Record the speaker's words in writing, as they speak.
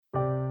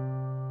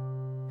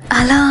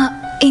అలా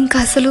ఇంకా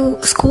అసలు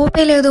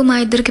స్కోపే లేదు మా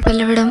ఇద్దరికి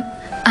పెళ్ళవడం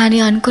అని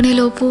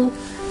అనుకునేలోపు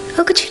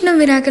ఒక చిన్న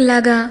మిరాకిల్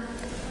లాగా,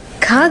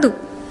 కాదు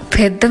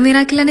పెద్ద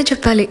మిరాకిల్ అనే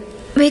చెప్పాలి.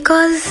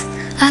 బికాజ్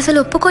అసలు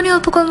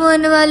ఒప్పుకోము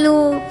అన్న వాళ్ళు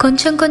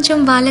కొంచెం కొంచెం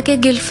వాళ్ళకే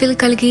గిల్ట్ ఫీల్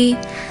కలిగి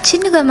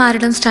చిన్నగా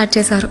మారడం స్టార్ట్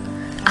చేశారు,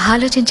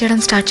 ఆలోచించడం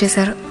స్టార్ట్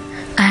చేశారు.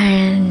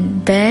 And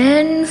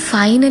then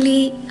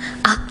finally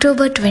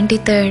October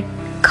 23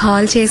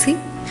 call చేసి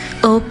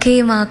ఓకే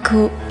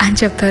మాకు అని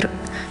చెప్పారు.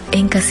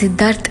 ఇంకా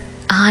సిద్ధార్థ్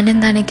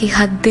ఆనందానికి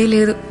హద్దే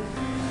లేదు.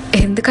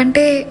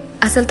 ఎందుకంటే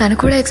అసలు తను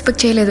కూడా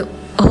ఎక్స్పెక్ట్ చేయలేదు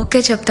ఓకే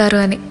చెప్తారు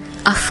అని.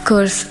 అఫ్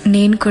కోర్స్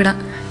నేను కూడా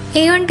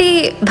ఏమంటే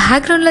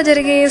బ్యాక్గ్రౌండ్లో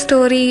జరిగే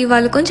స్టోరీ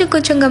వాళ్ళు కొంచెం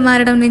కొంచెంగా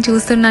మారడం నేను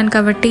చూస్తున్నాను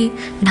కాబట్టి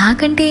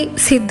నాకంటే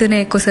సిద్ధునే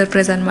ఎక్కువ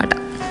సర్ప్రైజ్ అనమాట.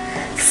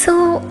 సో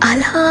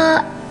అలా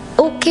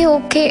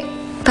ఓకే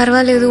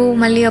పర్వాలేదు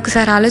మళ్ళీ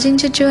ఒకసారి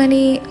ఆలోచించవచ్చు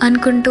అని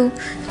అనుకుంటూ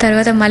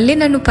తర్వాత మళ్ళీ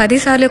నన్ను 10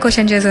 సార్లు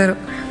క్వశ్చన్ చేశారు.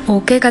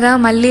 ఓకే కదా,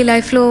 మళ్ళీ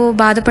లైఫ్లో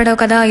బాధపడవు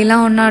కదా, ఇలా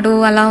ఉన్నాడు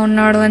అలా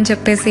ఉన్నాడు అని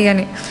చెప్పేసి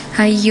అని.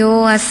 అయ్యో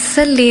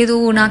అస్సలు లేదు,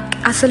 నాకు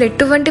అసలు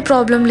ఎటువంటి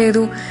ప్రాబ్లం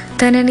లేదు.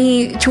 తనని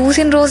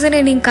చూసిన రోజే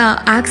నేను ఇంకా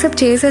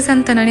యాక్సెప్ట్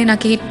చేసేసాను తనని,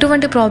 నాకు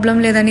ఎటువంటి ప్రాబ్లం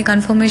లేదని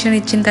కన్ఫర్మేషన్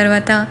ఇచ్చిన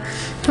తర్వాత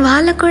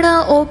వాళ్ళకు కూడా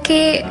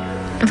ఓకే,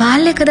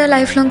 వాళ్ళే కదా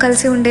లైఫ్లో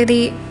కలిసి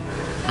ఉండేది,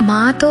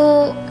 మాతో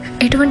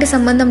ఎటువంటి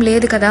సంబంధం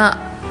లేదు కదా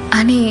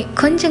అని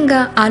కొంచెంగా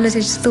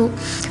ఆలోచిస్తూ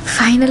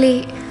ఫైనలీ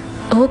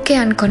ఓకే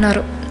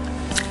అనుకున్నారు.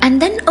 అండ్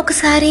దెన్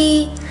ఒకసారి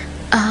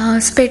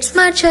స్పెక్స్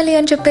మార్చాలి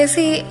అని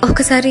చెప్పేసి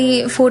ఒకసారి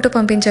ఫోటో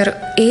పంపించారు,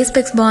 ఏ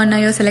స్పెక్స్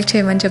బాగున్నాయో సెలెక్ట్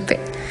చేయమని చెప్పి.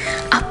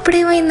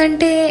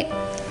 అప్పుడేమైందంటే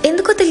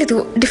ఎందుకో తెలీదు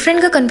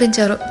డిఫరెంట్గా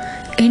కనిపించారు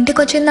ఇంటికి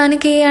వచ్చిన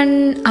దానికి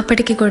అండ్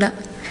అప్పటికి కూడా.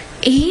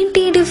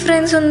 ఏంటి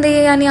డిఫరెన్స్ ఉంది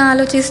అని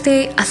ఆలోచిస్తే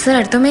అస్సలు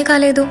అర్థమే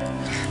కాలేదు.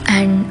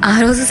 అండ్ ఆ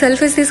రోజు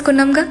సెల్ఫీస్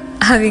తీసుకున్నాంగా,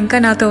 అవి ఇంకా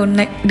నాతో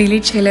ఉన్నాయి,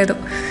 డిలీట్ చేయలేదు.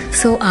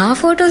 సో ఆ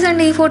ఫొటోస్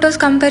అండ్ ఈ ఫొటోస్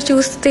కంపేర్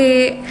చూస్తే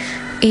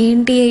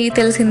ఏంటి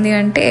తెలిసింది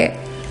అంటే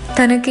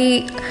తనకి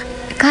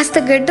కాస్త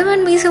గడ్డం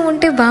అండ్ మీసం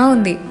ఉంటే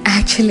బాగుంది,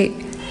 యాక్చువల్లీ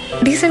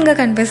డీసెంట్గా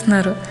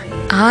కనిపిస్తున్నారు.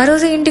 ఆ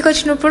రోజు ఇంటికి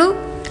వచ్చినప్పుడు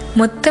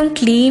మొత్తం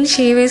క్లీన్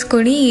షేవ్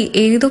వేసుకొని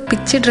ఏదో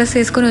పిచ్చి డ్రెస్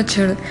వేసుకొని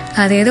వచ్చాడు,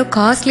 అదేదో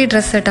కాస్ట్లీ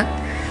డ్రెస్ అట.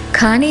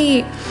 కానీ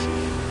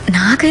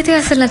నాకైతే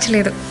అసలు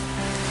నచ్చలేదు.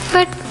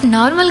 బట్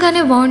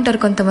నార్మల్గానే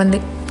బాగుంటారు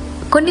కొంతమంది.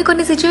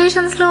 కొన్ని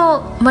సిచ్యువేషన్స్లో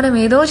మనం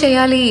ఏదో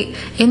చేయాలి,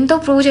 ఎంతో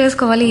ప్రూవ్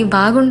చేసుకోవాలి,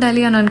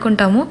 బాగుండాలి అని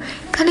అనుకుంటాము.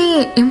 కానీ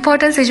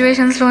ఇంపార్టెంట్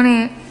సిచ్యువేషన్స్లోనే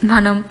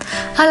మనం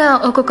అలా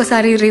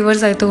ఒక్కొక్కసారి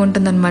రివర్స్ అవుతూ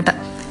ఉంటుందన్నమాట.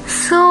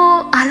 సో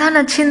అలా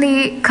నచ్చింది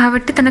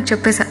కాబట్టి తనకు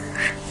చెప్పేసా,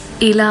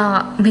 ఇలా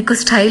మీకు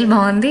స్టైల్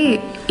బాగుంది,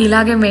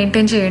 ఇలాగే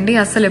మెయింటైన్ చేయండి,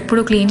 అసలు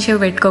ఎప్పుడు క్లీన్ షేవ్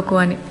పెట్టుకోకు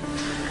అని.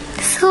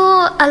 సో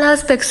అలా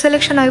స్పెక్స్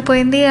సెలెక్షన్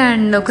అయిపోయింది.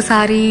 అండ్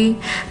ఒకసారి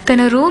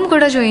తన రూమ్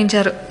కూడా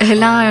చూపించారు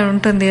ఎలా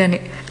ఉంటుంది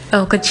అని.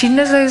 ఒక చిన్న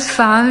సైజ్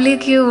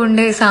ఫ్యామిలీకి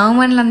ఉండే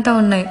సామాన్లంతా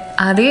ఉన్నాయి.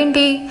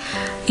 అదేంటి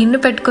ఇన్ని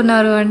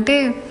పెట్టుకున్నారు అంటే,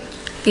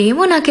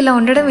 ఏమో నాకు ఇలా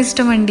ఉండడం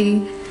ఇష్టం అండి,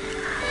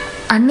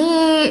 అన్నీ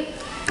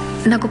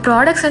నాకు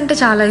ప్రోడక్ట్స్ అంటే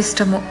చాలా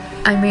ఇష్టము.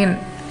 ఐ మీన్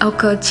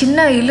ఒక చిన్న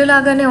ఇల్లు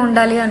లాగానే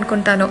ఉండాలి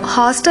అనుకుంటాను,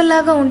 హాస్టల్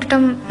లాగా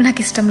ఉండటం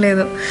నాకు ఇష్టం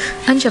లేదు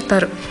అని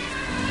చెప్పారు.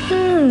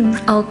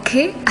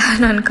 ఓకే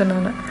అని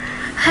అనుకున్నాను.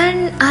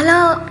 అండ్ అలా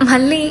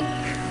మళ్ళీ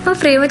మా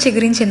ప్రేమ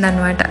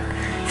చిగురించిందనమాట.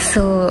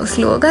 సో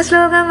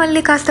స్లోగా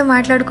మళ్ళీ కాస్త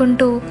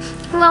మాట్లాడుకుంటూ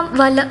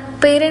వాళ్ళ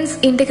పేరెంట్స్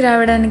ఇంటికి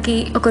రావడానికి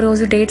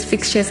ఒకరోజు డేట్స్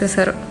ఫిక్స్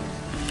చేసేసారు.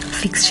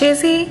 ఫిక్స్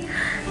చేసి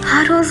ఆ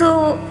రోజు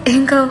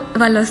ఇంకా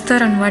వాళ్ళు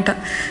వస్తారనమాట.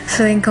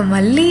 సో ఇంకా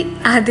మళ్ళీ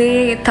అదే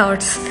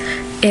థాట్స్,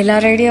 ఎలా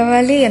రెడీ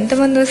అవ్వాలి,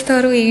 ఎంతమంది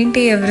వస్తారు,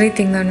 ఏంటి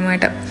ఎవ్రీథింగ్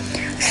అనమాట.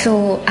 సో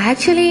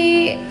యాక్చువల్లీ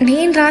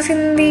నేను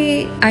రాసింది,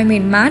 ఐ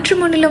మీన్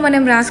మ్యాట్రిమోనీలో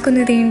మనం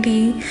రాసుకునేది ఏంటి,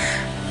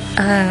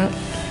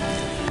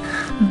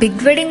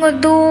 బిగ్ వెడ్డింగ్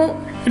వద్దు,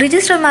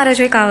 రిజిస్టర్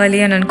మ్యారేజే కావాలి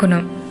అని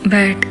అనుకున్నాం.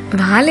 బట్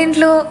వాళ్ళ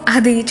ఇంట్లో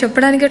అది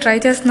చెప్పడానికి ట్రై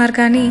చేస్తున్నారు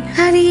కానీ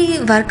అది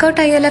వర్కౌట్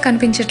అయ్యేలా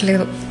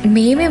కనిపించట్లేదు.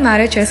 మేమే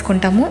మ్యారేజ్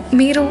చేసుకుంటాము,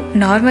 మీరు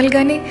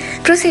నార్మల్గానే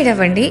ప్రొసీడ్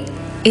అవ్వండి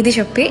ఇది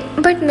చెప్పి,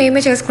 బట్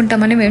మేమే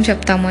చేసుకుంటామని మేము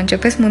చెప్తాము అని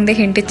చెప్పేసి ముందే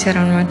హింట్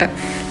ఇచ్చారనమాట.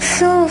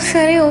 సో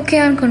సరే ఓకే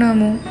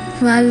అనుకున్నాము.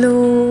 వాళ్ళు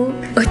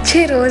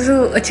వచ్చే రోజు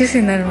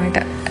వచ్చేసిందనమాట.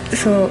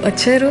 సో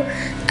వచ్చారు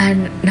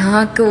అండ్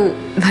నాకు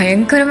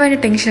భయంకరమైన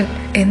టెన్షన్,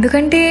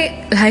 ఎందుకంటే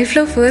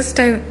లైఫ్లో ఫస్ట్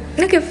టైం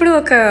నాకు ఎప్పుడు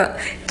ఒక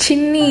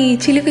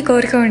చిలిపి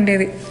కోరిక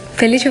ఉండేది,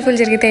 పెళ్లి చూపులు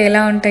జరిగితే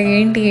ఎలా ఉంటాయి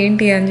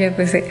ఏంటి అని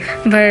చెప్పేసి.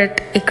 బట్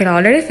ఇక్కడ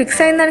ఆల్రెడీ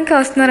ఫిక్స్ అయిన దానికి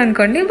వస్తున్నారు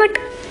అనుకోండి, బట్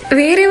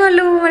వేరే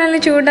వాళ్ళు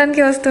మనల్ని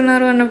చూడడానికి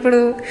వస్తున్నారు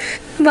అన్నప్పుడు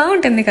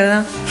బాగుంటుంది కదా.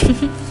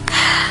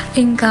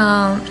 ఇంకా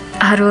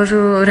ఆ రోజు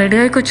రెడీ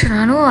అయి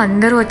కూర్చున్నాను,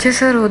 అందరూ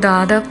వచ్చేసారు.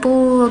 దాదాపు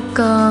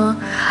ఒక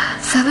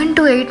 7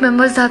 to 8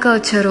 మెంబర్స్ దాకా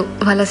వచ్చారు.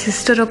 వాళ్ళ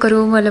సిస్టర్ ఒకరు,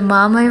 వాళ్ళ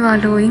మామయ్య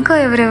వాళ్ళు, ఇంకా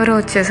ఎవరెవరో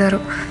వచ్చేసారు.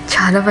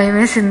 చాలా భయం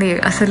వేసింది,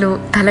 అసలు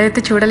తల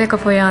ఎత్తి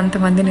చూడలేకపోయా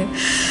అంతమందిని.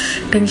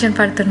 టెన్షన్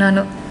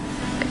పడుతున్నాను,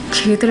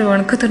 చేతులు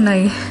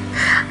వణుకుతున్నాయి.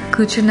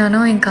 కూర్చున్నాను,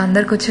 ఇంకా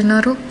అందరు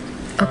కూర్చున్నారు.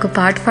 ఒక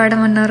పాట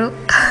పాడమన్నారు.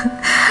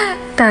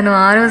 తను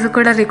ఆ రోజు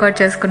కూడా రికార్డ్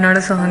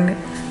చేసుకున్నాడు సాంగ్ని.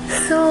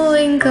 సో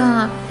ఇంకా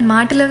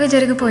మాటలు అవే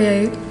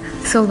జరిగిపోయాయి.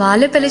 సో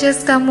వాళ్ళే పెళ్లి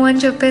చేస్తాము అని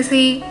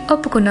చెప్పేసి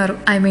ఒప్పుకున్నారు.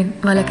 ఐ మీన్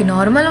వాళ్ళకి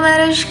నార్మల్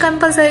మ్యారేజ్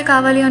కంపల్సరీ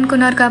కావాలి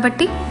అనుకున్నారు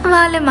కాబట్టి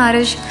వాళ్ళే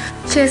మ్యారేజ్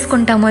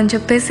చేసుకుంటాము అని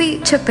చెప్పేసి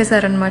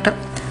చెప్పేశారనమాట.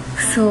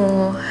 సో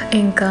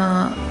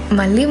ఇంకా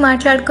మళ్ళీ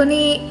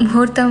మాట్లాడుకొని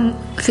ముహూర్తం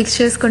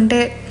ఫిక్స్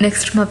చేసుకుంటే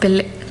నెక్స్ట్ మా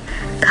పెళ్ళి.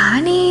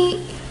 కానీ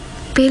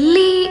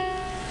పెళ్ళి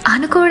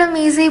అనుకోవడం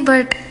ఈజీ,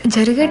 బట్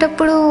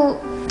జరిగేటప్పుడు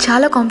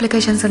చాలా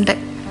కాంప్లికేషన్స్ ఉంటాయి.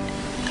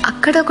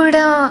 అక్కడ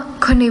కూడా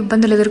కొన్ని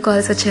ఇబ్బందులు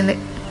ఎదుర్కోవాల్సి వచ్చింది.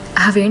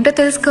 అవేంటో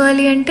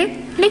తెలుసుకోవాలి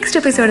అంటే నెక్స్ట్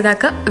ఎపిసోడ్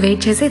దాకా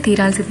వెయిట్ చేసి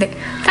తీరాల్సిందే.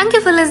 Thank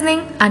you for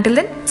listening. Until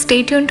then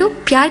stay tune to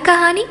Pyaar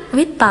Kahani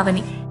with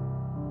Pavani.